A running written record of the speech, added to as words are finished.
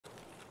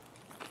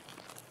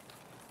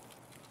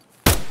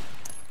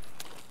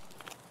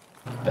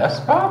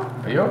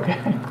Desktop? Are you okay?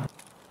 I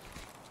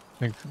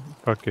think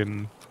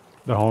fucking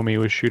the homie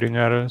was shooting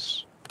at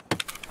us.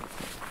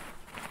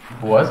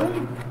 Was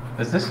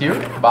he? Is this you,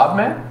 Bob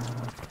Man?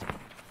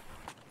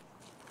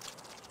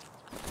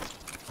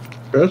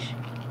 Chris?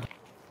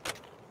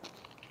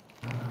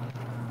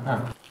 Huh.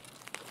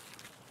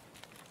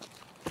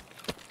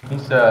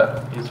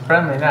 He's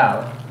friendly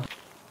now.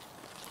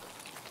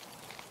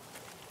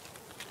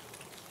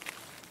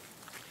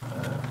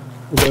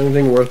 Is there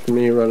anything worth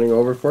me running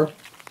over for?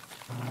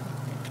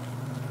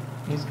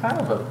 He's kind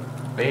of a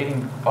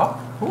baiting fuck.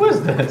 Who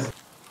is this?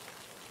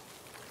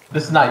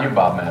 This is not you,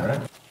 Bob Man,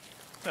 right?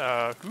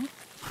 Who?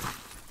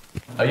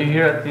 Are you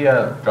here at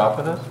the drop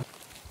with us?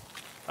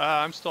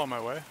 I'm still on my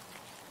way.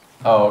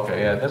 Oh, okay,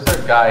 yeah. There's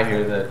a guy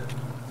here that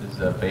is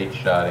bait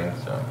shotting,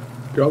 so.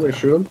 Do you want me to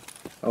shoot him?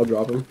 I'll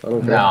drop him. I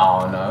don't care.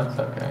 No, it's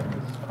okay.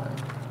 It's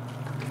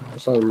fine. I'll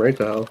send him right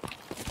to hell.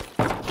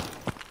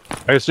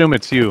 I assume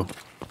it's you.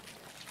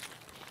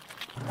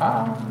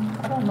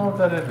 I don't know if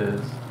that it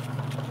is.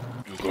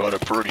 You got a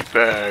pretty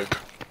bag.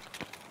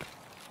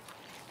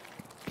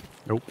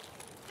 Nope.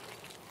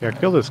 Yeah,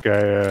 kill this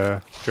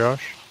guy,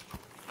 Josh.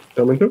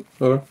 Tell me to?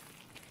 Okay.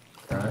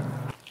 Alright.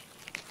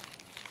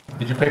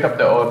 Did you pick up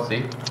the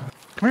OFC?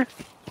 Come here.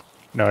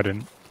 No, I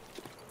didn't.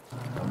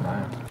 Oh,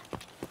 nice.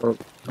 Oh,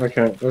 I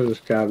can't. There's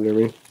a Scav near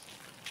me.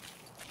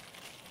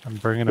 I'm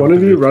bringing One him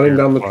of to you the running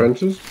down the airport.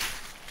 trenches?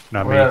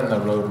 Not We're me. out on the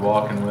road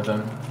walking with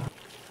him.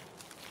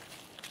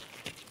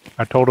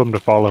 I told him to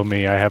follow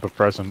me. I have a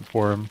present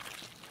for him.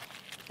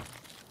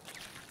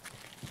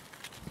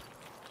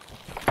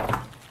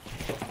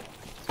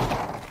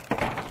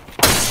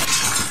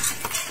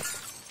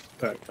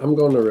 Okay, I'm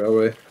going to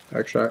railway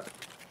extract.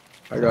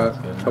 I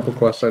got a couple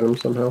quest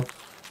items somehow.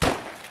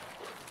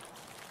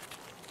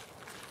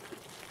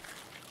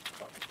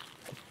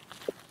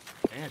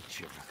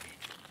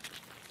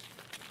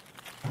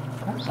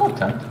 I'm so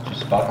tempted to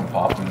just fucking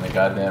pop him in the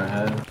goddamn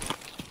head.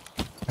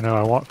 I know,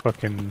 I want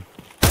fucking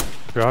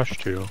Josh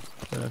to.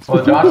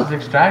 Well, Josh is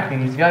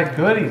extracting. He's got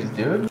goodies,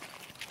 dude.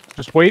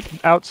 Just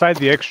wait outside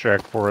the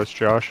extract for us,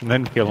 Josh, and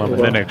then kill him,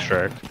 and then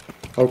extract.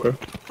 Okay.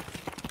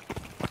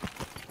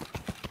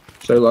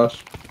 Say less.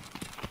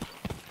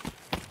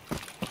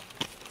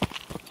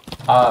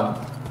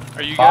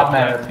 Are you Bob got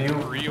Man, that if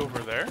you- three over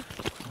there?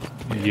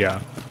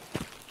 Yeah.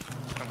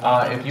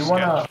 If you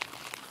wanna,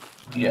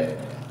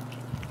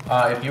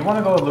 if you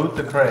wanna go loot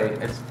the crate,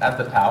 it's at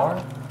the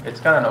tower. It's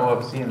got an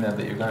OFC in there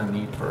that you're gonna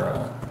need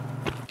for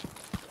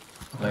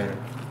later.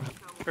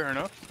 Fair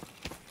enough.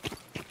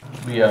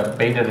 We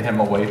baited him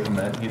away from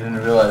it. He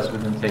didn't realize we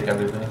didn't take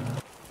everything.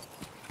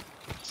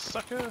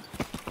 Sucker.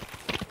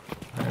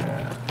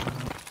 Yeah.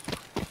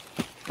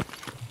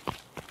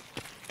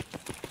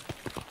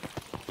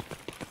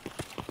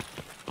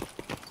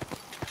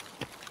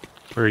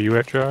 Where are you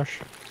at, Josh?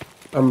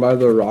 I'm by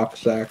the rock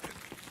sack.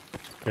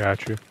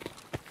 Got you.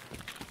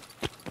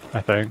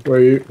 I think. Where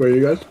you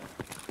guys?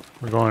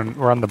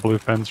 We're on the blue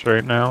fence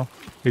right now.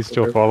 He's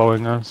still Okay.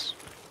 following us.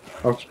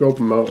 I'll scope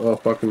him out. I'll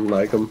fucking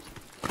like him.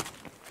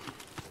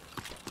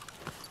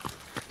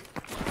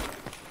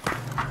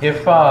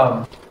 If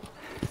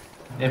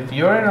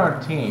you're in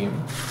our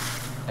team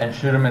and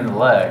shoot him in the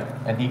leg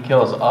and he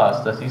kills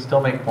us, does he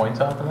still make points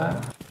off of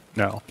that?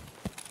 No.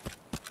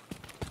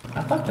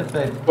 I thought that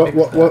they fixed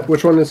What? that.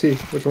 Which one is he?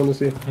 Which one is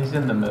he? He's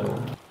in the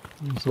middle.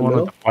 He's the one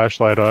with the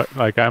flashlight on.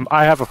 Like,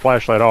 I have a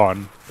flashlight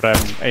on, but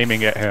I'm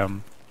aiming at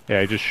him.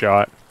 Yeah, he just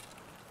shot.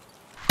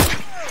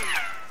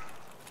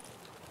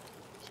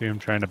 See him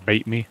trying to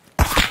bait me?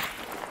 I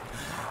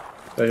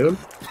hit him.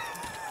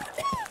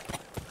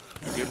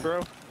 You good,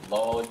 bro?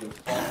 Lol, you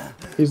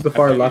fuck. He's the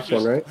far think left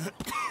he's one, right?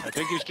 I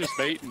think he's just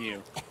baiting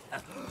you.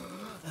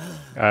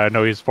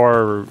 No, he's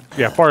far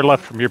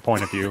left from your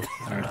point of view.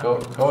 Alright,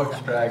 go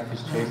extract.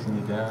 He's chasing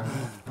you down.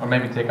 Or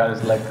maybe take out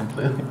his leg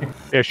completely.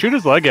 Yeah, shoot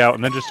his leg out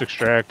and then just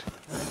extract.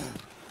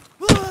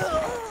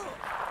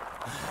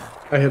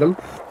 I hit him.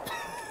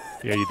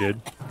 Yeah, you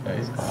did. Yeah,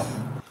 he's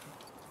coughing.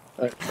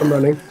 Alright, I'm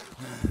running.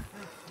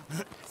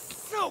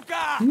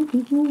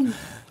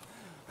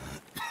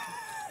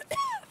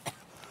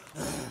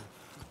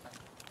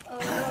 Oh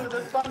no,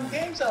 the fun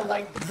games I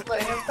like to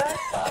play have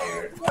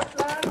backfired. What's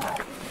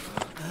that?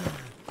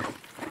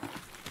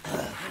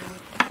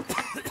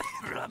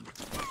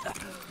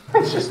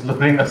 He's just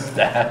looting a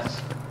stash.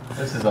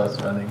 This is us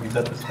running. He's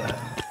at the stash.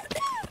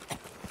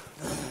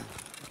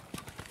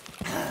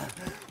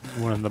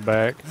 One in the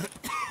back.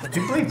 If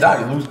he bleeds out,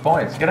 you lose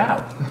points. Get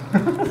out.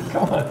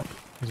 Come on.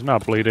 He's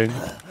not bleeding.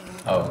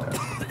 Oh, okay.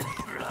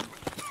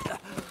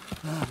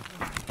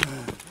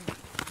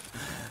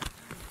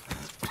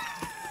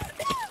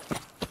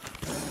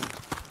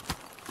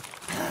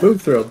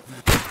 Move through.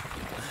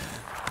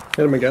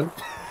 Hit him again.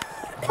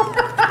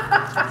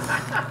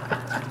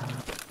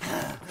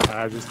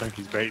 I just think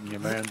he's baiting you,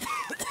 man.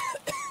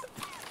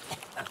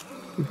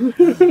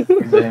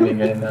 He's aiming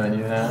in on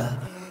you now.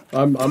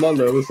 I'm on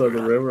the other side of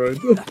the railroad.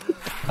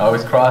 Oh,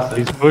 he's crossing.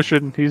 He's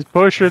pushing. He's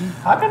pushing.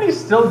 How can he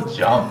still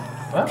jump?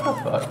 What the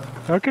fuck?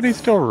 How can he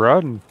still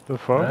run? The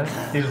fuck? Right?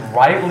 He's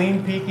right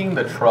lean peeking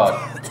the truck.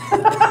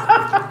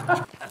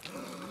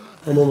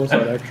 I'm almost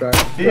at extract.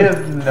 He has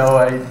no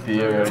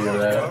idea where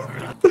you're at.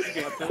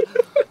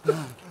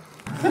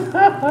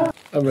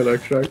 I'm at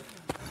extract.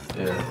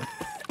 Yeah.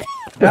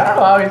 I don't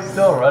know how he's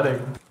still running.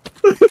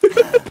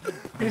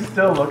 He's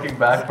still looking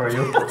back for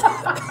you.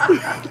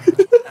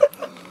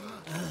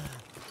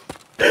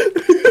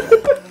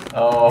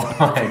 Oh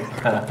my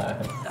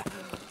god.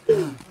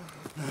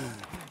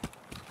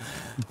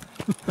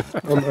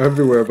 I'm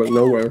everywhere but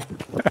nowhere.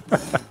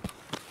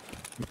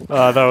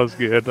 That was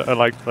good. I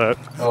like that.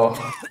 Oh.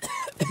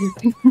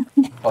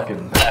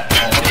 Fucking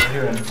Batman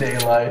here in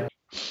daylight.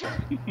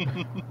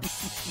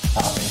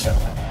 Oh,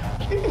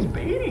 he's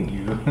baiting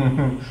you.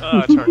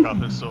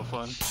 Tarkov is so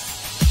fun.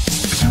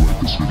 If you like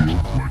this video,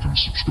 like and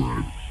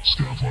subscribe.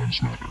 Scav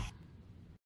Limes Matter.